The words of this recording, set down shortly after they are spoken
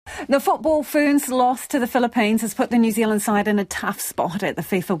The football Ferns loss to the Philippines has put the New Zealand side in a tough spot at the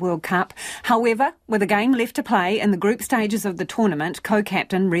FIFA World Cup. However, with a game left to play in the group stages of the tournament,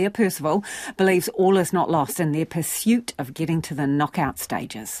 co-captain Ria Percival believes all is not lost in their pursuit of getting to the knockout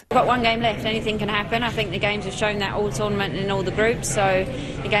stages. We've got one game left, anything can happen. I think the games have shown that all tournament and in all the groups, so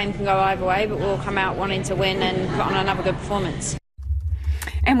the game can go either way, but we'll come out wanting to win and put on another good performance.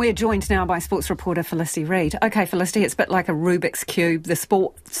 And we're joined now by sports reporter Felicity Reid. OK, Felicity, it's a bit like a Rubik's Cube, the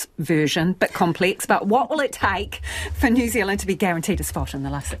sports version, bit complex, but what will it take for New Zealand to be guaranteed a spot in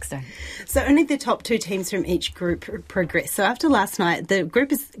the last 16? So only the top two teams from each group progress. So after last night, the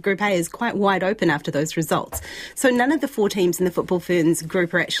Group A is quite wide open after those results. So none of the four teams in the Football Ferns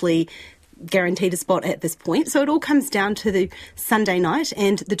group are actually guaranteed a spot at this point. So it all comes down to the Sunday night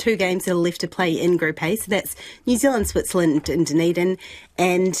and the two games that are left to play in Group A. So that's New Zealand, Switzerland in Dunedin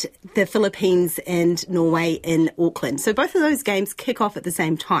and the Philippines and Norway in Auckland. So both of those games kick off at the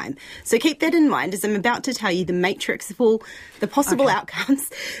same time. So keep that in mind as I'm about to tell you the matrix of all the possible outcomes.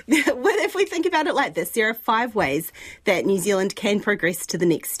 If we think about it like this, there are 5 ways that New Zealand can progress to the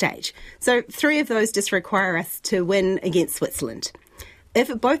next stage. So 3 of those just require us to win against Switzerland. If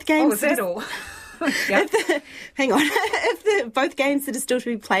both games... Oh, is that all? If both games that are still to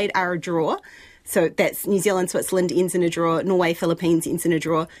be played are a draw, so that's New Zealand, Switzerland ends in a draw, Norway, Philippines ends in a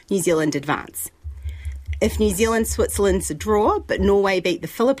draw, New Zealand advance. If New Zealand, Switzerland's a draw, but Norway beat the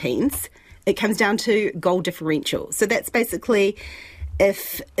Philippines, it comes down to goal differential. So that's basically,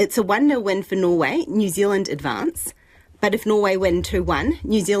 if it's a 1-0 win for Norway, New Zealand advance, but if Norway win 2-1,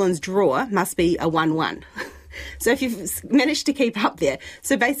 New Zealand's draw must be a 1-1. So if you've managed to keep up there.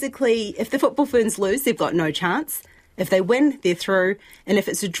 So basically, if the Football Ferns lose, they've got no chance. If they win, they're through. And if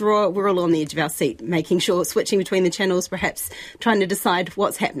it's a draw, we're all on the edge of our seat, making sure, switching between the channels, perhaps trying to decide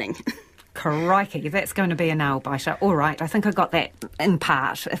what's happening. Crikey, that's going to be a nail-biter. All right, I think I got that in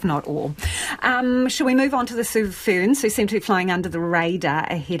part, if not all. Shall we move on to the Ferns, who seem to be flying under the radar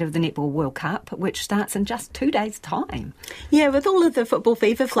ahead of the Netball World Cup, which starts in just 2 days' time? Yeah, with all of the football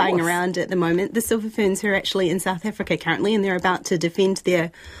fever flying around at the moment, the Silver Ferns are actually in South Africa currently, and they're about to defend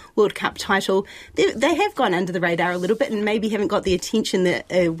their World Cup title. They have gone under the radar a little bit and maybe haven't got the attention that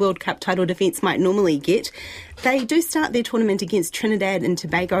a World Cup title defence might normally get. They do start their tournament against Trinidad and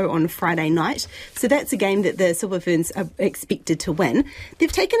Tobago on Friday night, so that's a game that the Silver Ferns are expected to win.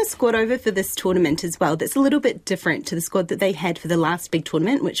 They've taken a squad over for this tournament as well that's a little bit different to the squad that they had for the last big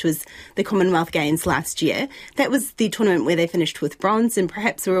tournament, which was the Commonwealth Games last year. That was the tournament where they finished with bronze, and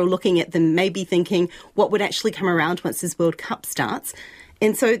perhaps we're all looking at them maybe thinking what would actually come around once this World Cup starts.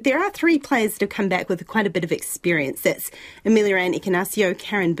 And so there are 3 players that have come back with quite a bit of experience. That's Amelia-Ann Ekenasio,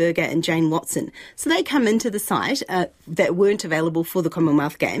 Karen Berger and Jane Watson. So they come into the side that weren't available for the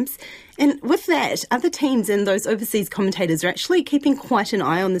Commonwealth Games. And with that, other teams and those overseas commentators are actually keeping quite an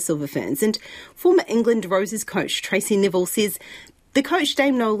eye on the Silver Ferns. And former England Roses coach Tracy Neville says the coach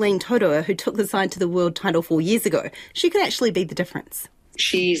Dame Nolene Tauroa, who took the side to the world title 4 years ago, she could actually be the difference.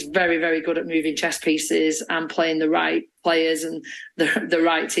 She's very, very good at moving chess pieces and playing the right players and the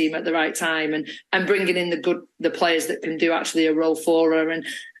right team at the right time and bringing in the players that can do actually a role for her. And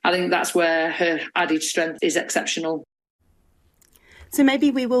I think that's where her added strength is exceptional. So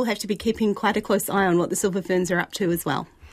maybe we will have to be keeping quite a close eye on what the Silver Ferns are up to as well.